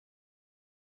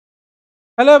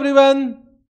Hello everyone.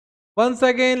 Once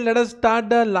again, let us start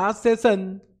the last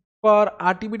session for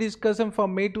RTP discussion for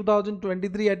May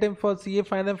 2023 attempt for CA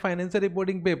final financial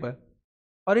reporting paper.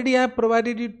 Already I have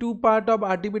provided you two parts of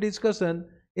RTP discussion.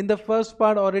 In the first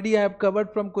part, already I have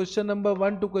covered from question number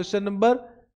 1 to question number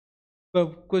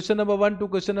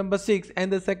 6,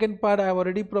 and the second part I have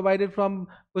already provided from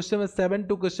question number 7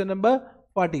 to question number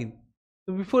 14.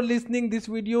 So before listening this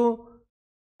video,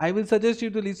 I will suggest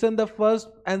you to listen the first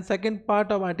and second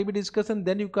part of RTP discussion,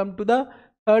 then you come to the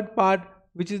third part,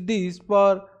 which is this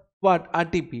for what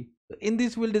RTP. In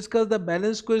this we'll discuss the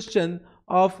balance question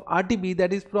of RTP,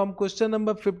 that is from question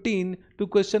number 15 to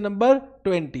question number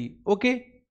 20.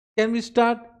 Okay, can we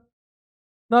start?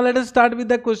 Now let us start with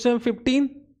the question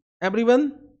 15.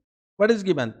 Everyone, what is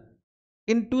given?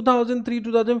 In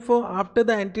 2003-2004, after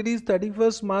the entity's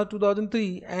 31st March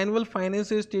 2003 annual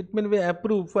financial statement were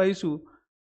approved for issue,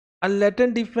 a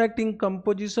latent defect in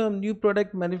composition of new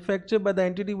product manufactured by the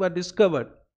entity was discovered.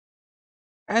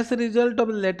 As a result of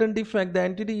the latent defect, the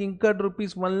entity incurred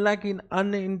rupees 1 lakh in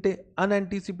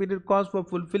unanticipated cost for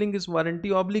fulfilling its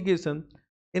warranty obligation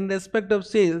in respect of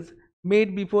sales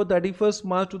made before 31st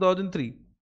March 2003.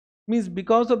 Means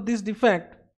because of this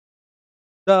defect,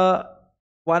 the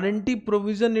warranty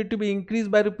provision need to be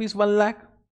increased by rupees 1 lakh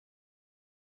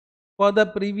for the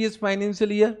previous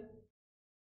financial year,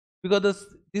 because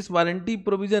this warranty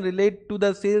provision relate to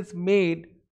the sales made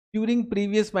during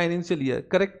previous financial year,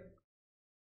 correct?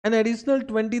 An additional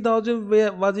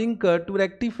 20,000 was incurred to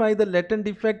rectify the latent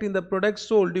defect in the products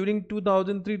sold during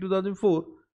 2003-2004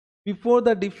 before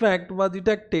the defect was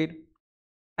detected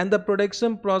and the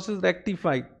production process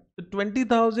rectified. So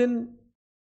 20,000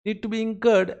 need to be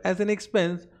incurred as an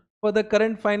expense for the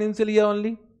current financial year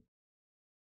only.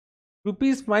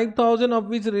 Rupees 5,000 of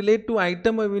which relate to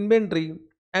item of inventory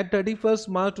at 31st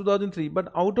March 2003, but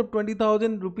out of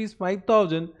 20,000, rupees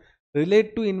 5,000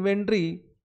 relate to inventory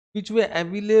which were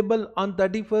available on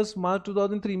 31st March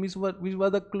 2003, which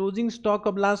was the closing stock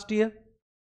of last year.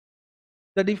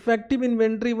 The defective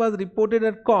inventory was reported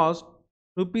at cost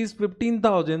rupees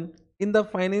 15,000 in the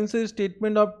financial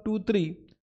statement of 2-3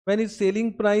 when its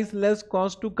selling price less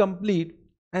cost to complete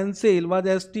and sale was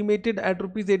estimated at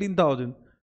rupees 18,000.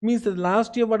 Means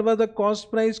last year what was the cost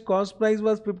price? Cost price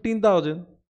was 15,000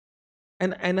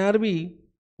 and NRV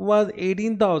was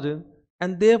 18,000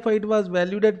 and therefore it was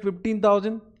valued at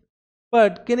 15,000.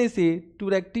 But can I say, to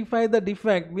rectify the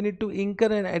defect we need to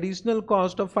incur an additional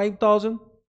cost of 5,000.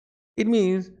 It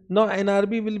means now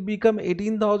NRV will become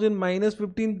 18,000 minus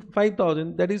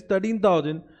 5,000, that is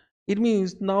 13,000. It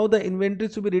means now the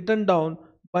inventory should be written down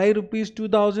by rupees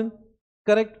 2,000,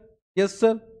 correct? Yes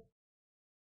sir.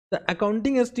 The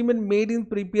accounting estimate made in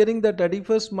preparing the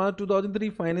 31st March 2003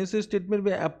 financial statement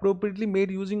were appropriately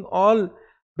made using all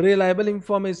reliable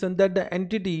information that the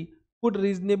entity could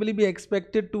reasonably be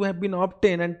expected to have been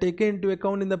obtained and taken into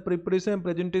account in the preparation and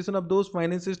presentation of those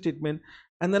financial statements.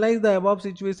 Analyze the above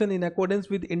situation in accordance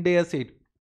with Ind AS 8.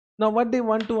 Now what they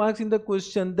want to ask in the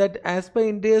question, that as per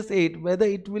Ind AS 8, whether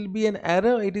it will be an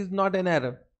error or it is not an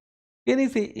error. Can you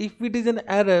say, if it is an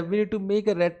error, we need to make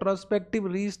a retrospective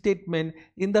restatement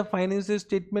in the financial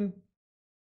statement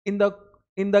in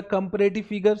the comparative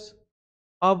figures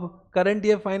of current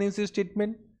year financial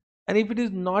statement. And if it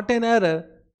is not an error,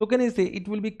 so can I say it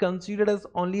will be considered as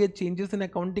only a changes in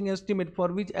accounting estimate for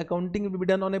which accounting will be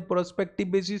done on a prospective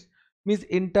basis. Means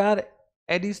entire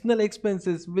additional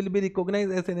expenses will be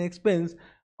recognized as an expense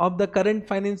of the current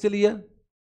financial year.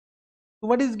 So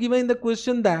what is given in the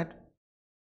question, that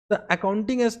the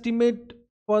accounting estimate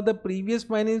for the previous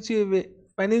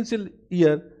financial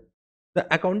year,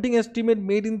 the accounting estimate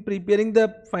made in preparing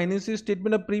the financial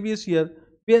statement of previous year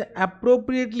were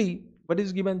appropriately, what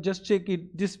is given, just check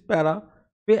it, this para,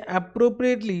 were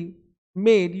appropriately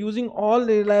made using all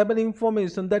reliable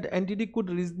information that entity could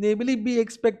reasonably be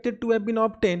expected to have been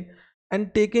obtained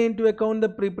and taken into account the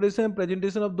preparation and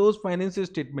presentation of those financial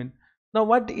statements. Now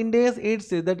what Ind AS 8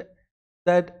 says,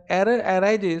 that error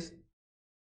arises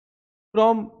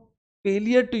from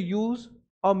failure to use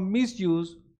or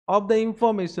misuse of the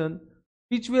information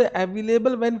which were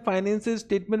available when financial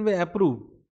statements were approved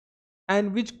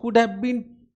and which could have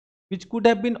been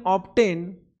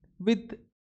obtained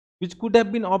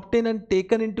and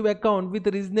taken into account with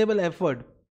reasonable effort.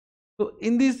 So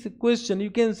in this question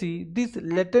you can see this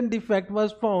latent defect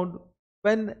was found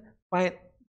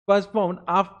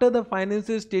after the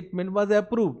financial statement was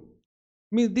approved.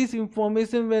 Means this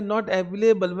information were not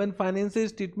available when financial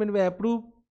statement were approved,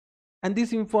 and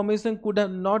this information could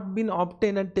have not been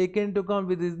obtained and taken into account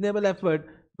with reasonable effort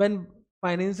when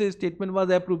financial statement was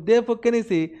approved. Therefore can I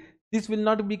say this will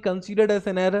not be considered as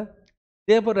an error.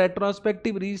 Therefore,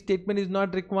 retrospective restatement is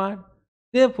not required.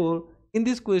 Therefore, in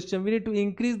this question, we need to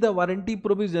increase the warranty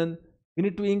provision. We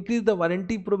need to increase the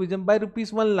warranty provision by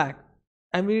rupees 1 lakh,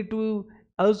 and we need to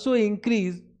also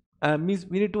increase. Means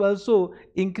we need to also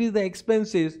increase the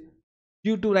expenses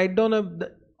due to write down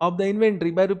of the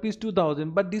inventory by rupees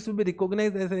 2000. But this will be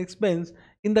recognized as an expense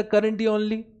in the current year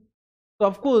only. So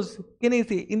of course, can I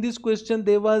say in this question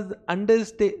there was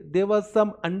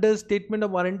some understatement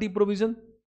of warranty provision,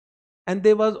 and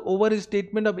there was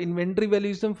overstatement of inventory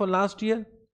valuation for last year.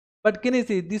 But can I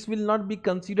say this will not be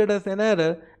considered as an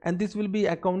error, and this will be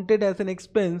accounted as an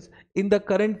expense in the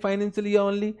current financial year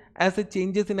only as a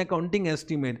changes in accounting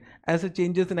estimate. As a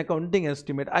changes in accounting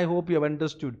estimate. I hope you have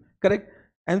understood. Correct?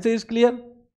 Answer is clear?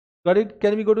 Got it?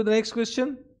 Can we go to the next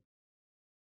question?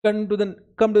 Come to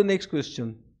the next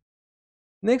question.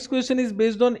 Next question is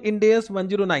based on Ind AS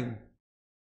 109.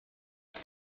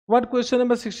 What question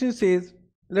number 16 says?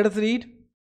 Let us read.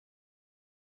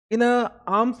 In a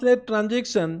arm's length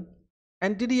transaction,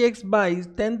 entity X buys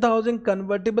 10,000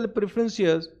 convertible preference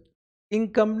shares in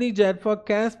company Z for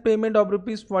cash payment of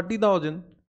rupees 40,000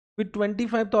 with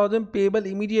 25,000 payable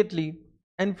immediately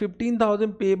and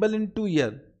 15,000 payable in 2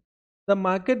 years. The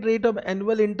market rate of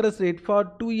annual interest rate for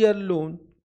 2-year loan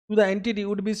to the entity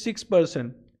would be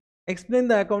 6%. Explain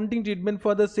the accounting treatment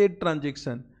for the said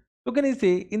transaction. So can I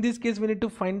say in this case we need to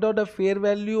find out a fair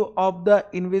value of the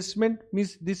investment.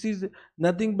 Means this is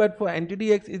nothing but for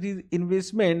entity X it is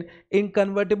investment in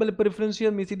convertible preference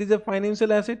share, means it is a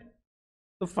financial asset.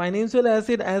 So financial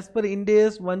asset as per Ind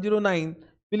AS 109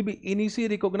 will be initially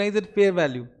recognized at fair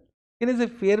value. Can I say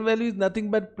fair value is nothing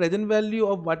but present value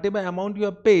of whatever amount you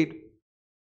have paid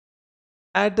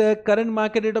at a current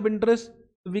market rate of interest.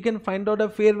 So we can find out a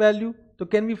fair value. So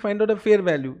can we find out a fair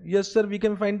value? Yes sir, we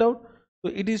can find out. So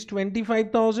it is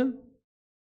 25,000,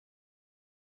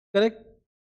 correct?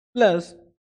 Plus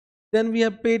then we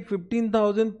have paid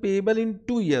 15,000 payable in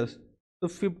 2 years. So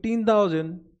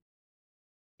 15,000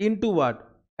 into what?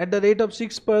 At the rate of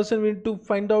 6%, we need to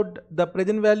find out the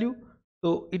present value.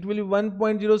 So it will be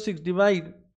 1.06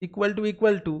 divide equal to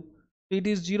it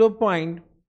is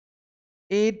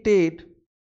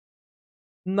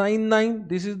 0.8899.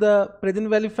 This is the present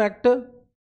value factor.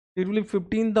 It will be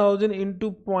 15,000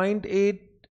 into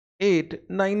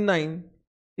 0.8899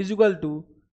 is equal to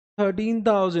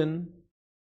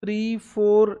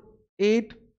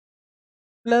 13,348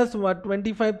 plus what?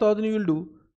 25,000 you will do.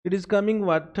 It is coming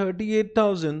what?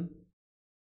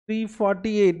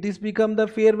 38,348. This become the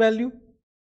fair value.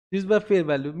 This is the fair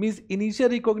value. Means initial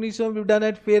recognition will be done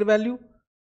at fair value.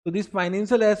 So this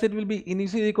financial asset will be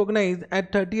initially recognized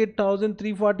at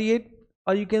 38,348,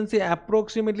 or you can say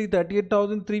approximately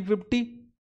 38,350.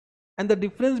 And the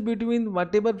difference between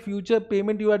whatever future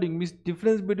payment you are doing, means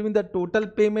difference between the total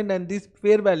payment and this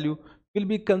fair value will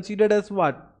be considered as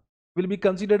what? Will be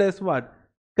considered as what?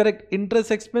 Correct. Interest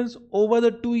expense over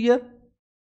the 2 year,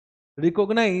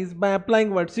 recognized by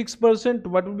applying what? 6%.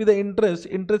 What will be the interest?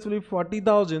 Interest will be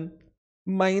 40,000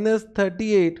 minus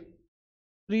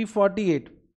 38,348.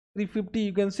 350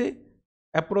 you can say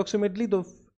approximately, though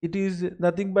it is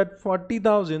nothing but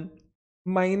 40,000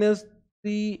 minus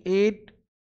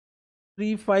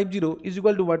 38,350 is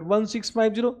equal to what?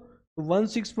 1650.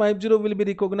 1650 will be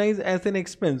recognized as an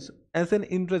expense, as an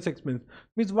interest expense.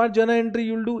 Means what journal entry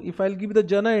you will do? If I'll give you the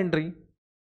journal entry,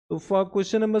 so for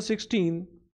question number 16,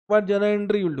 what journal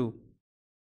entry you will do?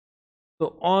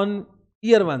 So on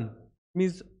year 1,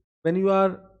 means when you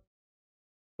are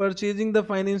purchasing the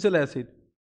financial asset,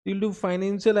 you will do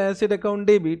financial asset account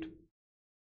debit.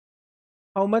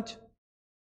 How much?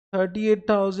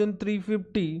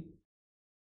 38,350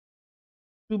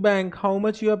 to bank. How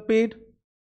much you have paid?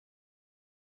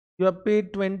 You have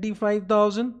paid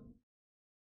 25,000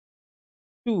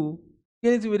 to,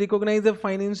 yes, we recognize the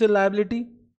financial liability.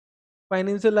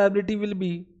 Financial liability will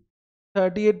be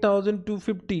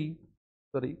 38,250,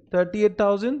 sorry,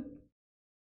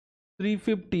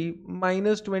 38,350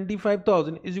 minus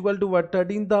 25,000 is equal to what?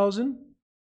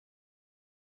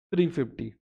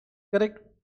 13,350. Correct?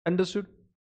 Understood?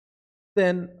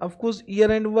 Then of course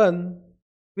year end 1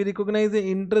 we recognize the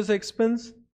interest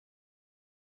expense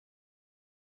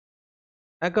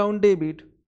account debit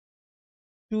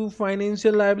to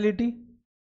financial liability.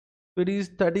 So it is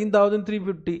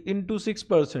 13,350 into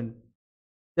 6%.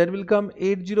 That will come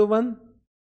 801,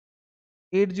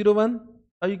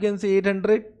 or you can say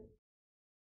 800.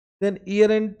 Then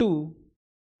year end 2,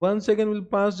 once again will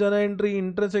pass journal entry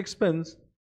interest expense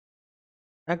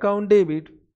account debit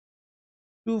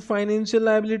to financial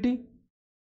liability,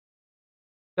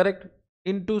 correct,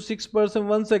 into 6%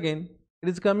 once again. It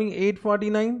is coming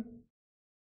 849.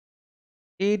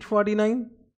 849.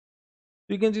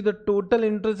 You can see the total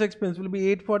interest expense will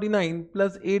be 849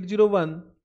 plus 801,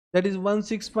 that is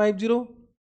 1650,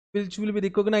 which will be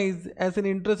recognized as an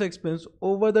interest expense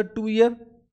over the 2 year.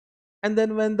 And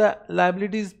then when the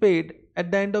liability is paid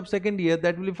at the end of second year,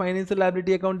 that will be financial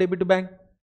liability account debit to bank.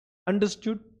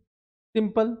 Understood?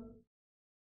 Simple.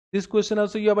 This question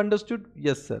also you have understood?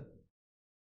 Yes, sir.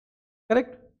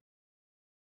 Correct?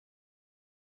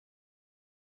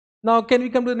 Now, can we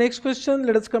come to the next question?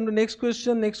 Let us come to next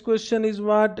question. Next question is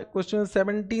what? Question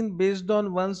 17 based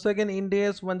on once again Ind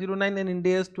AS 109 and Ind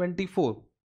AS 24.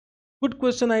 Good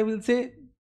question, I will say.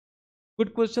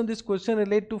 Good question. This question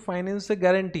relate to financial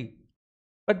guarantee.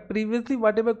 But previously,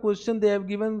 whatever question they have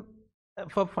given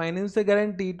for financial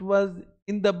guarantee, it was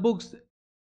in the books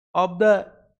of the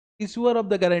issuer of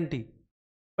the guarantee.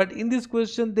 But in this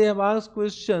question, they have asked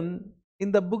question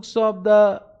in the books of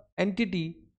the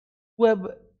entity who have,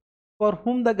 for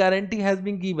whom the guarantee has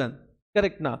been given.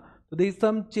 Correct now. So there is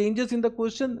some changes in the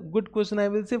question. Good question, I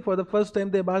will say. For the first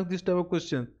time, they have asked this type of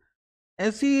question.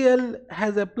 SEL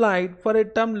has applied for a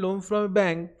term loan from a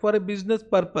bank for a business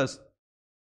purpose.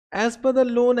 As per the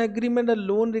loan agreement, a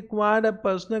loan required a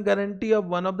personal guarantee of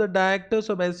one of the directors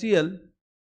of SEL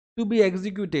to be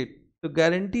executed. The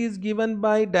guarantee is given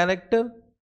by director.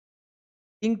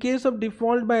 In case of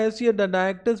default by SEL, the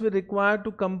directors were required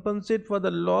to compensate for the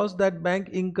loss that bank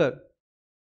incurred.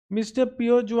 Mr.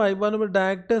 Pure Joy, one of the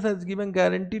directors, has given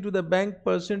guarantee to the bank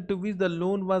pursuant to which the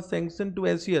loan was sanctioned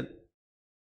to SEL.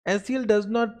 SEL does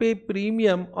not pay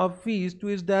premium or fees to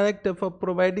its director for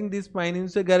providing this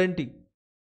financial guarantee.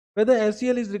 Whether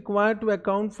SEL is required to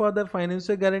account for the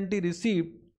financial guarantee received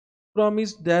from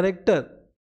its director.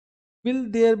 Will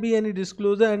there be any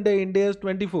disclosure under Ind AS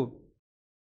 24?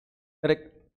 Correct.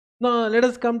 Now let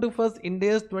us come to first Ind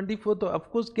AS 24. So of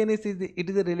course, can I say it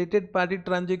is a related party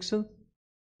transaction?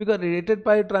 Because related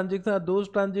party transactions are those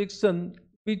transactions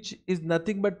which is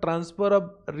nothing but transfer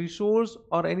of resource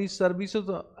or any services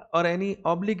or any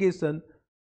obligation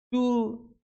to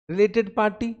related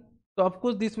party. So of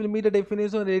course this will meet the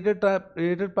definition of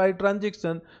related party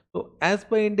transaction. So as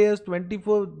per Ind AS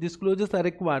 24, disclosures are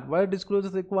required. What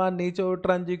disclosures required? Nature of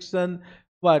transaction,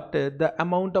 what the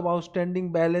amount of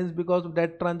outstanding balance because of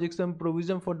that transaction,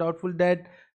 provision for doubtful debt,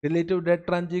 related debt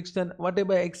transaction,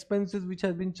 whatever expenses which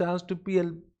has been charged to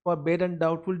PL for bad and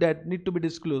doubtful debt need to be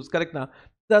disclosed. Correct now.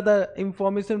 The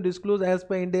information disclosed as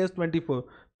per Ind AS 24.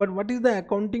 But what is the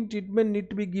accounting treatment need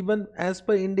to be given as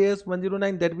per Ind AS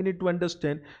 109, that we need to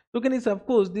understand. So can is of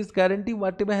course this guarantee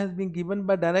whatever has been given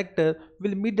by director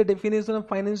will meet the definition of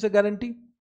financial guarantee.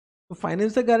 So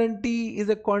financial guarantee is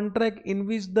a contract in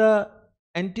which the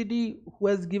entity who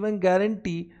has given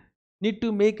guarantee need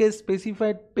to make a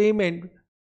specified payment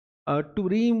to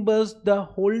reimburse the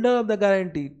holder of the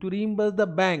guarantee, to reimburse the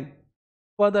bank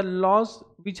for the loss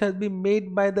which has been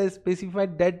made by the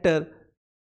specified debtor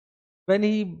when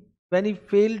he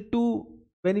failed to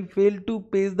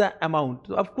pay the amount.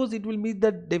 So of course it will meet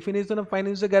the definition of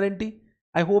financial guarantee.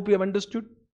 I hope you have understood.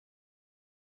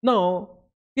 Now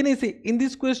can I say in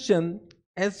this question,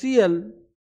 SEL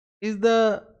is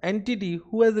the entity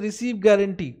who has received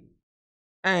guarantee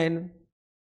and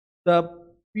the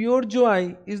Pure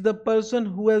Joy is the person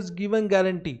who has given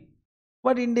guarantee.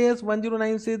 What Ind AS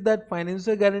 109 says that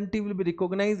financial guarantee will be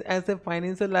recognized as a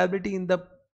financial liability in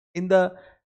the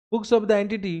books of the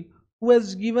entity who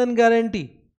has given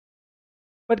guarantee.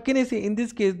 But can I say in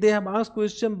this case they have asked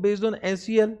question based on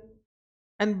SEL,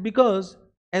 and because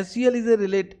SEL is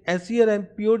a SEL and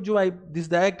Pure Joy, this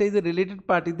director is a related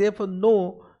party, therefore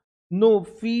no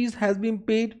fees has been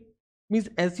paid. Means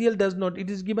SEL does not, it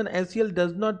is given SEL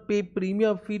does not pay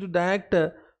premium fee to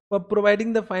director for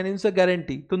providing the financial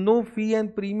guarantee. So no fee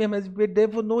and premium has been paid,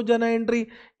 therefore no journal entry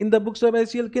in the books of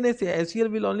SEL. Can I say SEL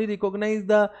will only recognize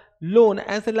the loan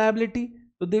as a liability,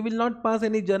 so they will not pass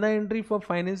any journal entry for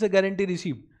financial guarantee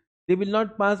received. They will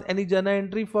not pass any journal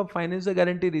entry for financial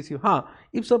guarantee received.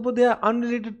 If suppose they are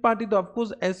unrelated party, then of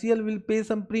course SEL will pay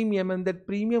some premium, and that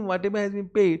premium whatever has been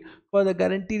paid for the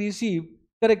guarantee received,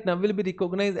 correct now, will be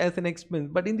recognized as an expense.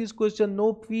 But in this question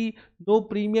no fee, no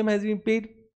premium has been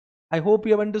paid. I hope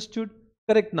you have understood.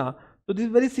 Correct now. So this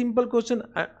is very simple question.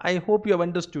 I hope you have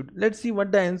understood. Let's see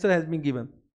what the answer has been given.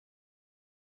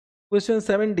 Question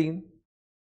 17,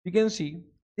 you can see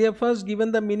they have first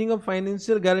given the meaning of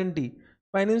financial guarantee.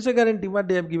 Financial guarantee, what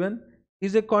they have given,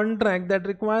 is a contract that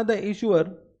require the issuer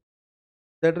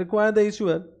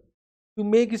to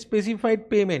make specified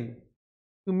payment,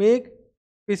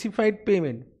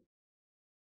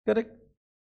 correct,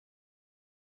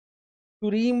 to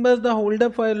reimburse the holder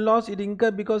for a loss it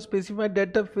incurred because specified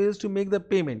debtor fails to make the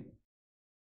payment,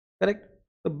 correct.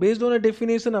 So based on a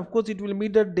definition, of course, it will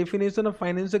meet the definition of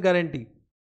financial guarantee.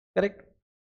 Correct?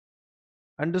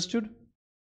 Understood?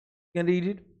 You can read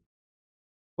it.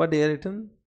 What they are written.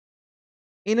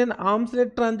 In an arm's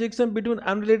length transaction between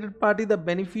unrelated party, the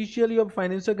beneficiary of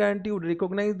financial guarantee would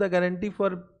recognize the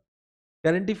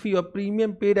guarantee fee or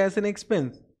premium paid as an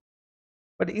expense.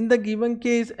 But in the given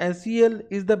case, SEL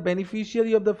is the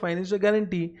beneficiary of the financial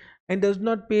guarantee and does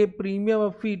not pay a premium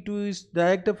or fee to its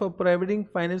director for providing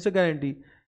financial guarantee.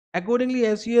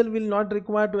 Accordingly, SEL will not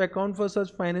require to account for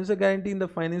such financial guarantee in the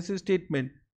financial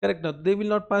statement. Correct? Now, they will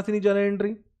not pass any journal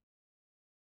entry.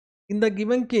 In the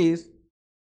given case,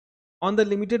 on the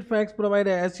limited facts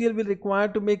provided, SEL will require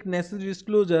to make necessary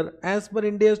disclosure as per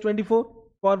Ind AS 24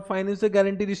 for financial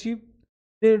guarantee received.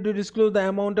 They need to disclose the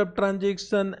amount of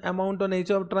transaction, amount or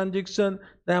nature of transaction,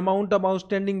 the amount of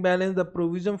outstanding balance, the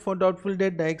provision for doubtful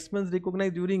debt, the expense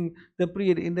recognized during the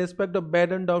period in respect of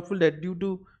bad and doubtful debt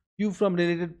due from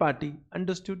related party.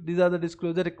 Understood? These are the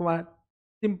disclosure required.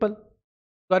 Simple.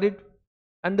 Got it?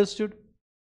 Understood?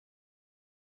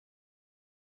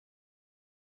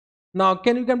 Now,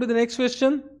 can you come to the next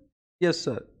question? Yes,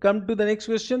 sir. Come to the next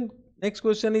question. Next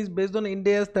question is based on Ind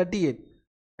AS 38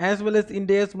 as well as Ind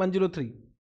AS 103.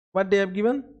 What they have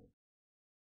given?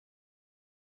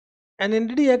 An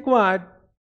entity acquired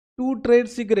two trade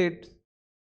secret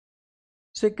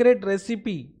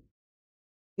recipe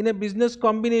in a business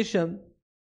combination.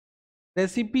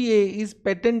 Recipe A is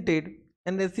patented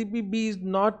and recipe B is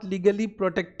not legally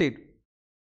protected.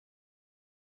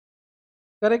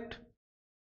 Correct?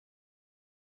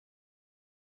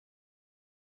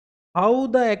 How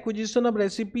the acquisition of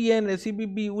recipe A and recipe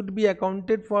B would be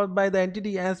accounted for by the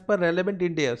entity as per relevant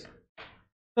Ind AS.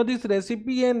 So this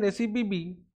recipe A and recipe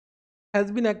B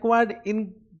has been acquired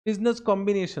in business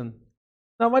combination.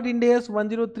 Now what Ind AS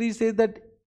 103 says that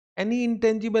any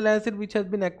intangible asset which has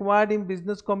been acquired in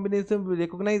business combination will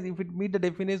recognize if it meet the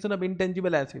definition of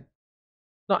intangible asset.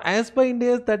 Now as per Ind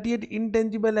AS 38,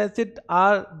 intangible asset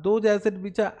are those assets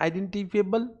which are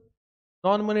identifiable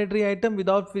non-monetary item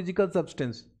without physical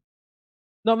substance.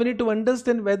 Now we need to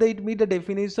understand whether it meet the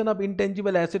definition of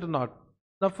intangible asset or not.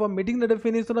 Now for meeting the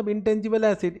definition of intangible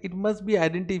asset, it must be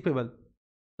identifiable.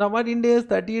 Now what Ind AS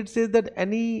 38 says that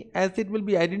any asset will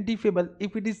be identifiable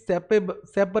if it is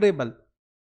separable.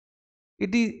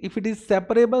 If it is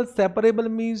separable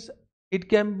means it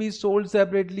can be sold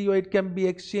separately or it can be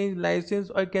exchanged,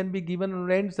 licensed, or it can be given on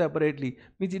rent separately.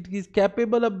 Means it is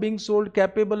capable of being sold,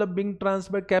 capable of being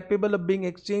transferred, capable of being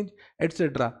exchanged,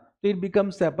 etc. So it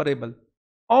becomes separable.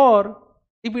 Or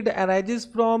if it arises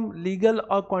from legal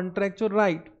or contractual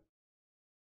right,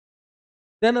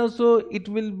 then also it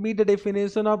will meet the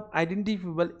definition of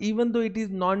identifiable even though it is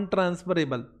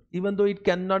non-transferable, even though it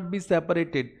cannot be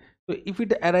separated. So if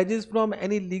it arises from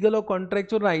any legal or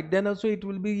contractual right, then also it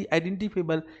will be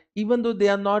identifiable even though they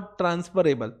are not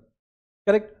transferable.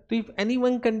 Correct? So if any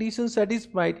one condition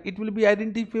satisfied, it will be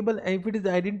identifiable, and if it is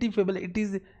identifiable, it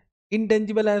is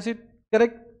intangible asset.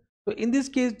 Correct? So in this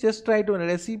case, just try to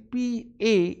recipe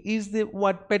A is the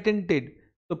what patented.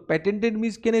 So patented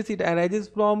means it arises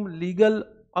from legal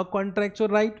or contractual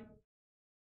right.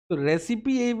 So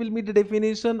recipe A will meet the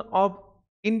definition of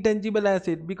intangible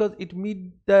asset because it meet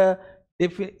the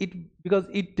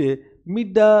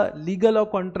meet the legal or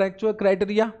contractual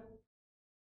criteria.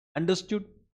 Understood?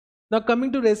 Now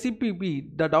coming to recipe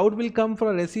B, the doubt will come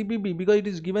from recipe B because it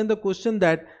is given the question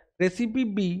that recipe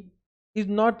B is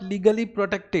not legally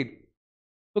protected.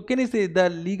 So can you say the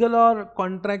legal or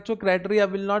contractual criteria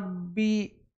will not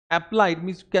be applied,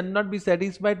 means cannot be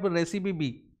satisfied for recipe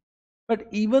B. But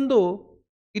even though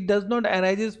it does not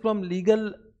arises from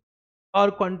legal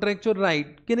or contractual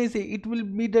right, can I say it will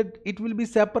be that it will be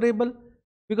separable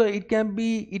because it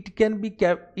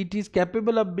is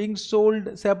capable of being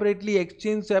sold separately,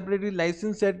 exchanged separately,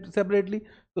 licensed separately.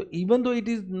 So even though it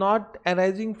is not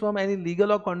arising from any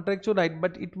legal or contractual right,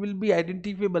 but it will be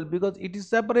identifiable because it is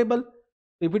separable.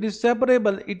 If it is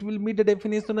separable, it will meet the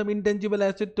definition of intangible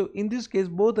asset. So in this case,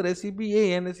 both recipe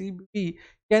A and recipe B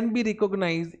can be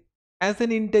recognized as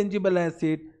an intangible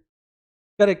asset.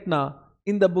 Correct now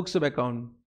in the books of account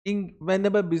in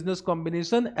whenever business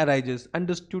combination arises.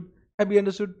 Understood? Have you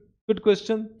understood? Good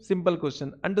question. Simple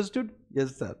question. Understood?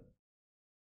 Yes, sir.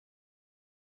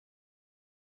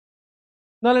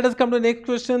 Now let us come to the next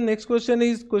question. Next question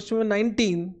is question number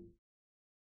 19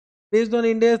 based on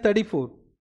Ind AS 34.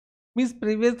 Means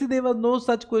previously there was no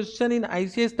such question in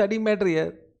ICAI study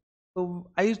material.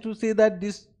 So I used to say that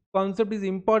this concept is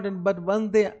important, but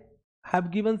once they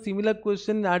have given similar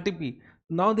question in RTP,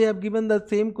 now they have given the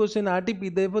same question in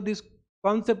RTP, therefore this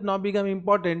concept now become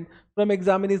important from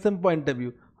examination point of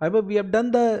view. However, we have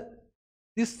done the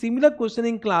this similar question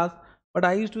in class, but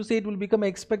I used to say it will become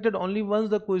expected only once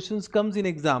the questions comes in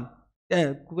exam.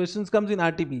 Yeah, questions comes in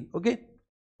RTP. Okay,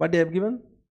 what they have given.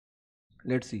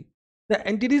 Let's see. The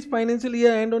entity's financial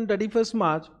year end on 31st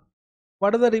March.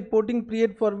 What are the reporting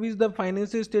period for which the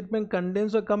financial statement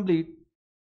contains or complete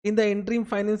in the interim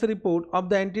financial report of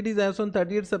the entities as on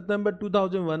 30th September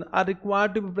 2001 are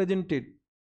required to be presented?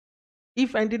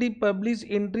 If entity publish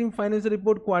interim financial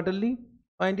report quarterly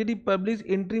or entity publish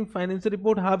interim financial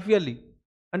report half yearly.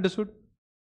 Understood?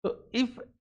 So if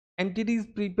entity is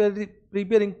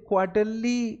preparing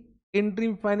quarterly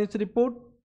interim financial report,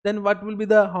 then what will be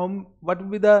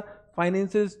the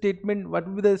financial statement, what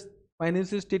will be the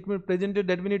financial statement presented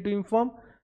that we need to inform.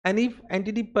 And if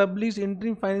entity publish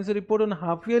interim financial report on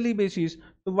half yearly basis,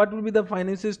 so what will be the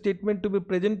financial statement to be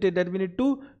presented that we need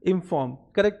to inform.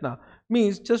 Correct? Now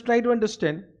means just try to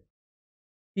understand,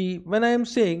 when I am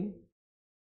saying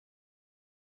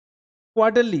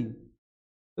quarterly,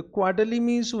 the quarterly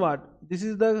means what? This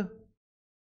is the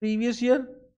previous year.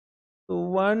 So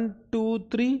 1, 2,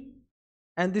 3,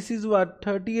 and this is what?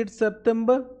 30th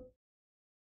September.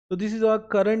 So this is our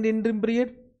current interim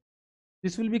period.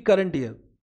 This will be current year,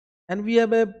 and we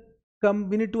have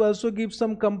we need to also give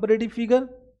some comparative figure.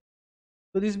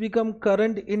 So this become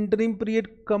current interim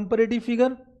period comparative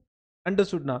figure.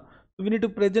 Understood now? So we need to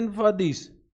present for this.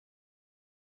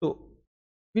 So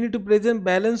we need to present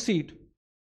balance sheet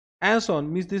as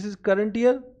on, means this is current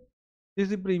year, this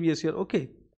is previous year. Okay,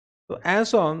 so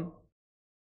as on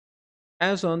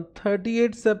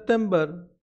 30th September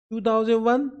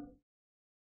 2001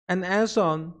 and as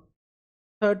on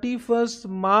 31st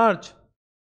March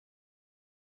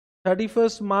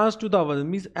 2000,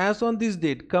 means as on this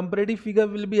date. Comparative figure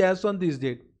will be as on this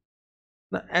date.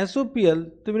 Now SOPL,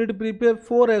 so we need to prepare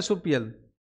 4 SOPL.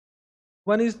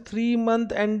 One is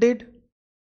 3-month ended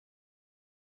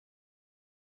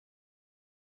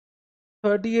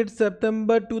 30th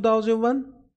September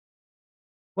 2001.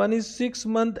 One is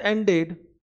 6-month ended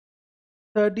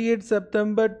 30th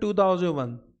September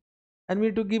 2001. And we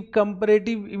need to give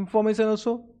comparative information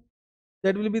also.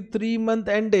 That will be 3-month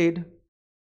ended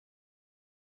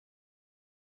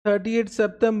 30th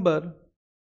September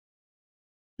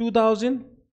 2000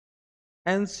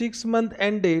 and 6-month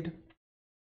ended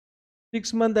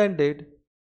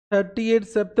 30th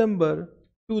September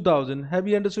 2000. Have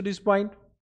you understood this point?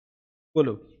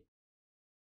 Follow.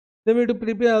 Then we need to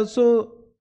prepare also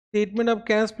statement of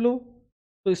cash flow.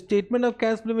 So statement of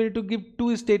cash flow, we need to give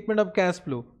 2 statement of cash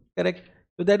flow. Correct?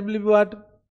 So that will be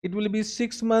what? It will be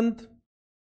 6-month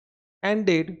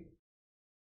ended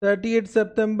 30th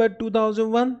September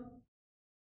 2001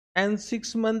 and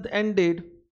 6-month ended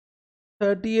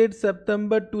 30th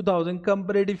September 2000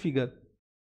 comparative figure.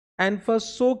 And for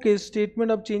showcase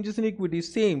statement of changes in equity,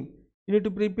 same. You need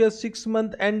to prepare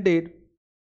 6-month ended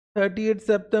 30th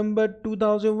September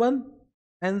 2001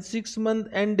 and 6-month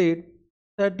ended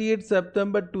 30th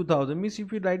September 2000. Means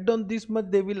if you write down this much,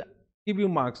 they will give you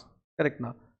marks. Correct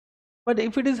now? But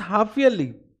if it is half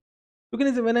yearly, you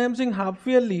can say when I am saying half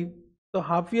yearly, so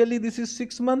half yearly this is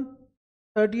 6-month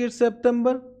 30th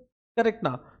September. Correct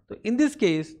now? So in this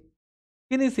case,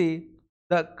 can you say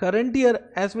the current year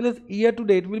as well as year to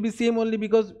date will be same only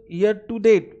because year to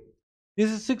date this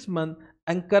is 6 months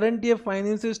and current year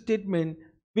financial statement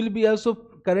will be also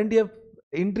current year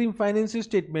interim financial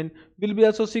statement will be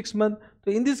also 6 months.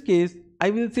 So in this case, I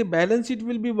will say balance sheet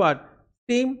will be what?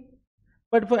 Same.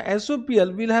 But for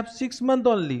SOPL, we'll have 6 months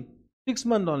only. 6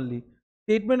 months only.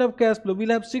 Statement of cash flow will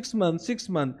have 6 months, 6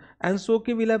 months, and SOK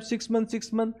will have 6 months,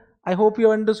 6 months. I hope you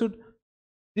have understood.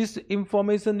 This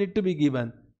information need to be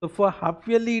given. So for half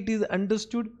yearly it is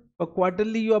understood. For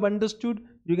quarterly you have understood.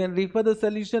 You can refer the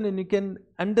solution and you can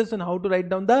understand how to write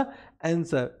down the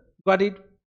answer. Got it?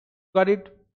 Got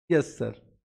it? Yes, sir.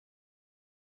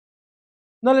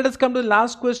 Now let us come to the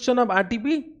last question of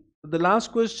RTP. The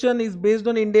last question is based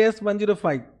on Ind AS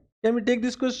 105. Can we take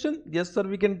this question? Yes, sir,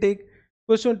 we can take.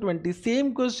 Question 20.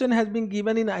 Same question has been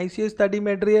given in ICAI study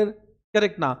material.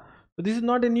 Correct now. So this is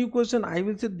not a new question. I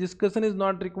will say discussion is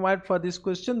not required for this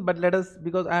question, but let us,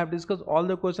 because I have discussed all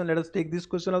the questions, let us take this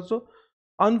question also.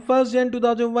 On 1st Jan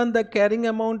 2001, the carrying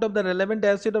amount of the relevant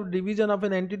asset of division of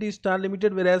an entity Star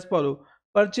Limited were as follow.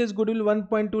 Purchase goodwill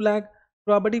 1.2 lakh,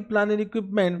 property, plant and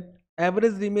equipment.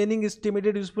 Average remaining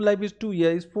estimated useful life is 2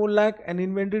 years, is 4 lakh, and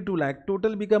inventory 2 lakh.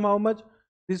 Total become how much?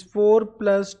 This 4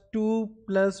 plus 2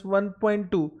 plus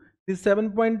 1.2 is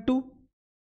 7.2.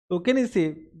 So can you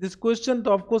say this question,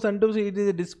 of course, until it is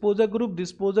a disposal group.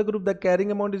 Disposal group, the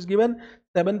carrying amount is given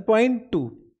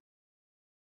 7.2.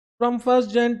 From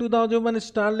 1st Jan 2001,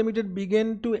 Star Limited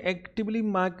began to actively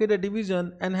market a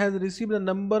division and has received a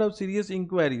number of serious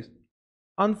inquiries.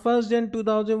 On 1st Jan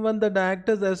 2001, the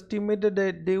directors estimated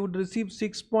that they would receive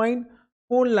 6.4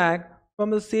 lakh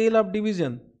from the sale of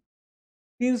division.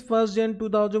 Since 1st Jan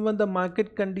 2001, the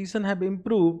market conditions have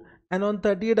improved, and on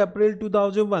 30th April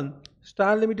 2001,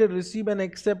 Star Limited received and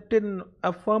accepted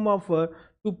a firm offer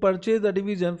to purchase the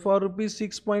division for rupees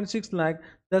 6.6 lakh.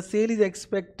 The sale is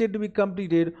expected to be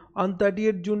completed on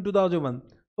 30th June 2001.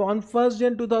 So on 1st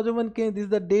Jan 2001, this is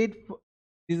the date.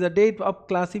 This is the date of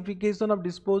classification of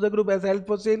disposal group as held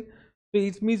for sale. So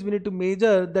it means we need to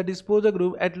measure the disposal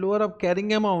group at lower of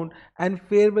carrying amount and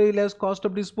fair value less cost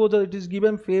of disposal. It is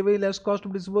given fair value less cost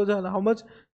of disposal. How much?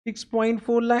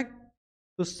 6.4 lakh.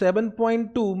 So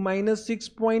 7.2 minus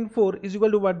 6.4 is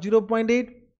equal to what? 0.8.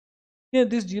 Here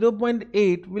this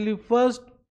 0.8 will be first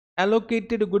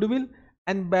allocated to goodwill,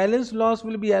 and balance loss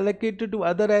will be allocated to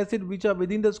other assets which are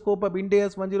within the scope of Ind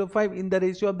AS 105 in the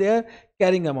ratio of their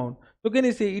carrying amount. So can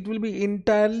you say it will be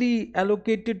entirely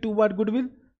allocated to what? Goodwill.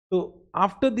 So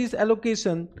after this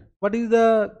allocation, what is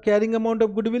the carrying amount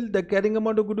of goodwill? The carrying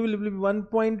amount of goodwill will be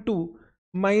 1.2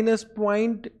 minus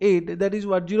 0.8, that is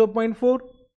what? 0.4.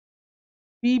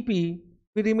 PP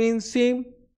will remain same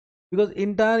because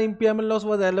entire impairment loss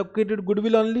was allocated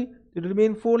goodwill only. It will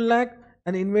remain 4 lakh,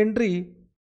 and inventory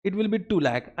it will be 2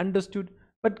 lakh. Understood?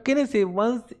 But can I say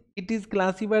once it is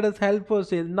classified as held for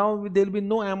sale, now there will be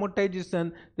no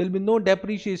amortization, there will be no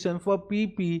depreciation for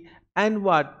PP, and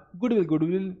what? Goodwill.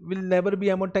 Goodwill will never be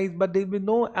amortized, but there will be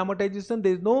no amortization.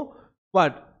 There is no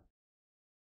what?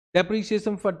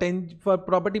 Depreciation for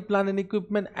property, plant and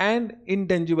equipment and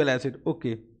intangible asset.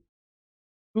 Okay.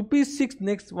 Rupees 6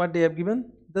 next what they have given.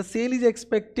 The sale is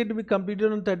expected to be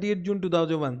completed on 30th June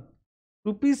 2001.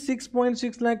 Rupees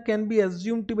 6.6 lakh can be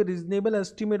assumed to be a reasonable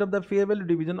estimate of the fair value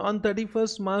division on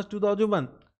 31st March 2001.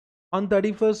 On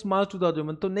 31st March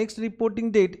 2001. So next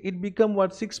reporting date it become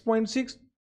what? 6.6?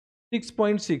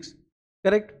 6.6.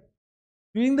 Correct?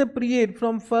 During the period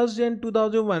from 1st Jan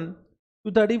 2001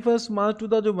 to 31st March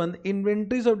 2001,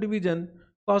 inventories of division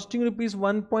costing rupees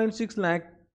 1.6 lakh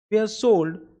were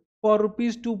sold for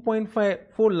rupees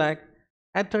 2.54 lakh.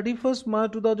 At 31st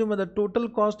March 2001, the total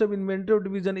cost of inventory of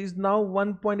division is now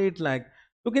 1.8 lakh.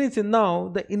 So can you say now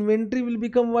the inventory will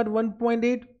become what?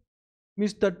 1.8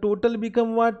 means the total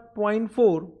become what?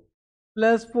 0.4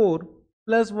 plus 4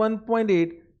 plus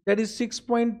 1.8, that is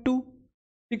 6.2.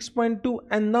 6.2,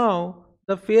 and now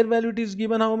the fair value it is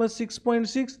given how much?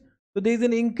 6.6. So there is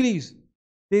an increase.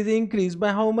 There is an increase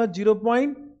by how much?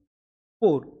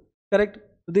 0.4. Correct?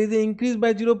 So there is an increase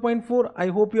by 0.4. I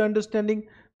hope you are understanding.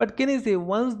 But can I say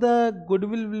once the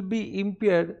goodwill will be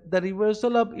impaired, the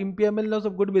reversal of impairment loss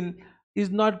of goodwill is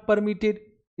not permitted.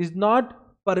 Is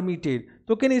not permitted.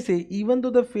 So can I say even though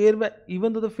the fair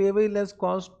value less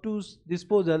cost to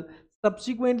disposal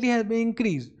subsequently has been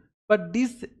increased, but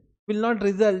this will not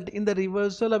result in the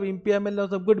reversal of impairment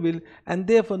loss of goodwill, and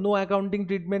therefore no accounting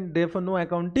treatment.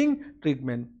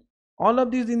 All of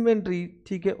these inventory,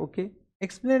 okay.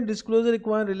 Explain disclosure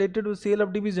required related to sale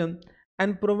of division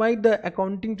and provide the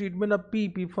accounting treatment of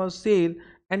PP for sale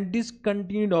and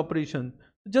discontinued operation.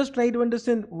 Just try to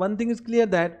understand one thing is clear,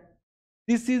 that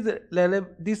this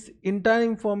entire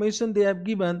information they have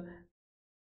given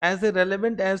as a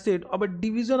relevant asset of a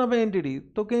division of an entity.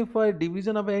 So okay, for a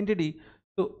division of an entity,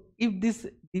 so if this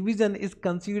division is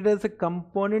considered as a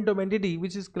component of entity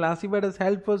which is classified as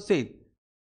held for sale,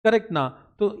 correct now,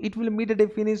 so it will meet the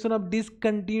definition of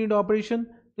discontinued operation.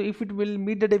 So if it will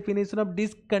meet the definition of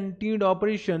discontinued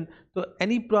operation, so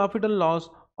any profit or loss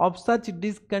of such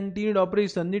discontinued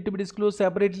operation need to be disclosed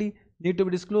separately,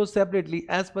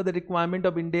 as per the requirement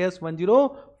of Ind AS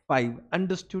 105.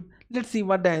 Understood? Let's see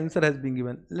what the answer has been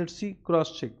given. Let's see,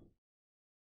 cross check.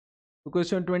 So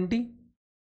question 20.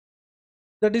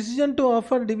 The decision to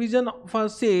offer division for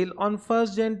sale on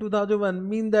 1st Jan 2001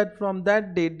 mean that from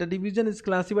that date the division is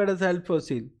classified as held for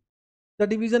sale. The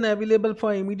division available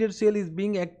for immediate sale is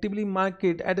being actively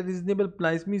marketed at a reasonable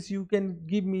price. Means you can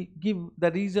give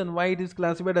the reason why it is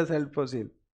classified as held for sale.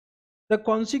 The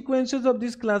consequences of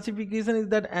this classification is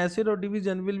that asset or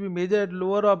division will be measured at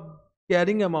lower of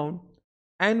carrying amount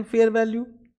and fair value.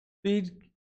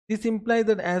 This implies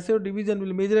that asset or division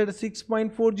will measure at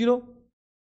 6.40.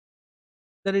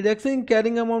 The reduction in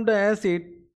carrying amount of asset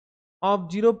of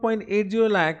 0.80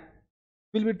 lakh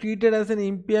will be treated as an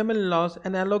impairment loss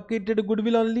and allocated to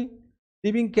goodwill only,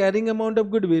 leaving carrying amount of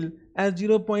goodwill as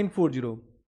 0.40.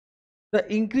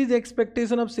 The increased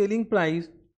expectation of selling price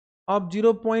of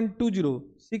 0.20,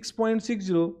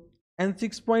 6.60 and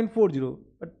 6.40,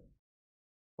 but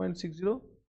 0.60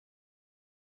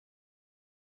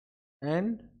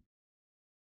 and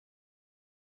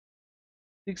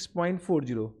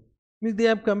 6.40 means they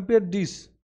have compared this.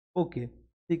 Okay,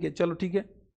 ठीक है, चलो ठीक है.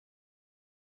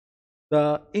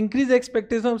 The increased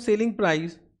expectation of selling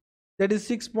price, that is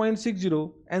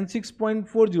 6.60 and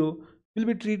 6.40, will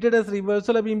be treated as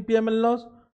reversal of impairment loss.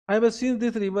 However, since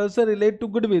this reversal relate to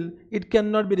goodwill, it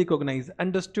cannot be recognized.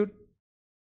 Understood?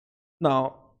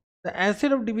 Now, the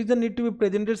asset of division need to be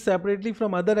presented separately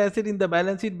from other asset in the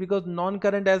balance sheet, because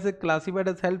non-current asset classified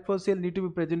as held for sale need to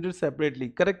be presented separately.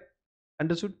 Correct?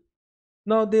 Understood?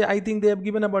 Now I think they have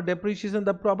given about depreciation.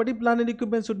 The property, plant and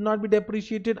equipment should not be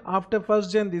depreciated after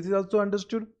 1st Jan. This is also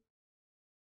understood.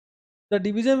 The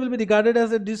division will be regarded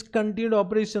as a discontinued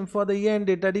operation for the year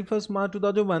ended 31st March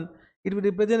 2001. It will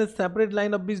represent a separate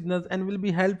line of business and will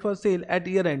be held for sale at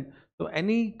year end. So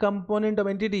any component of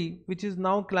entity which is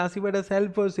now classified as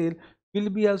held for sale will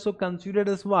be also considered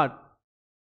as what?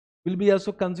 Will be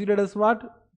also considered as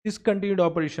what? Discontinued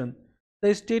operation.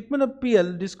 The statement of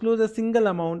PL disclose a single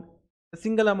amount,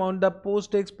 the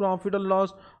post-tax profit or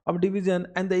loss of division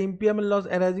and the impairment loss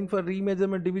arising for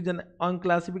remeasurement division on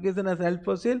classification as held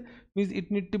for sale, means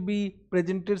it need to be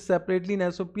presented separately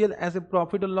in SOPL as a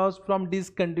profit or loss from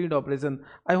discontinued operation.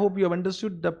 I hope you have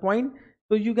understood the point.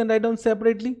 So you can write down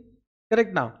separately.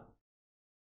 Correct. Now,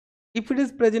 if it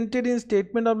is presented in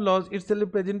statement of loss, it shall be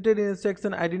presented in a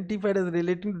section identified as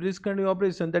relating to discontinued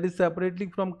operation, that is separately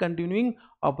from continuing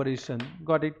operation.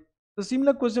 Got it? So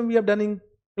similar question we have done in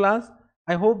class.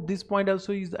 I hope this point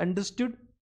also is understood.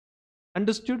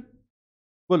 Understood?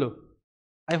 Bolo.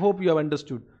 I hope you have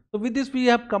understood. So with this we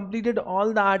have completed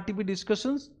all the RTP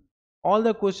discussions. All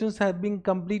the questions have been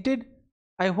completed.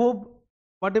 I hope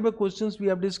whatever questions we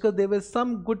have discussed, there were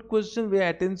some good questions where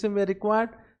attention were required.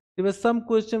 There were some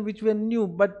questions which were new,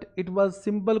 but it was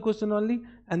simple question only,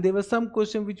 and there were some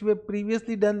questions which were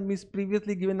previously done,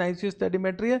 previously given ICAI study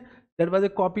material, that was a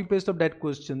copy paste of that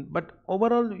question. But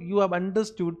overall you have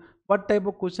understood what type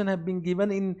of question have been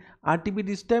given in RTP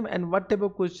this time and what type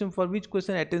of question, for which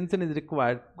question attention is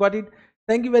required. Got it?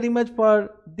 Thank you very much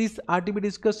for this RTP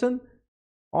discussion.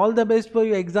 All the best for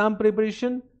your exam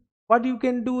preparation. What you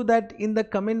can do, that in the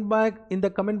comment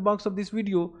box of this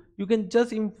video, you can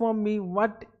just inform me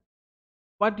what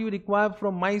you require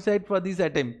from my side for this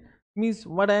attempt. Means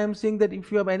what I am saying, that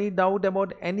if you have any doubt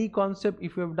about any concept,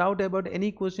 if you have doubt about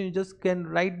any question, you just can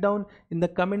write down in the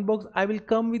comment box. I will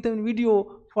come with a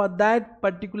video for that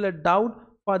particular doubt,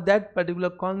 for that particular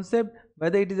concept,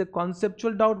 whether it is a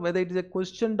conceptual doubt, whether it is a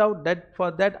question doubt, that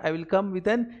for that I will come with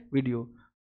an video.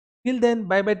 Till then,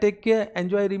 bye bye, take care,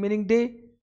 enjoy remaining day.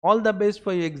 All the best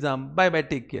for your exam. Bye bye,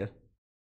 take care.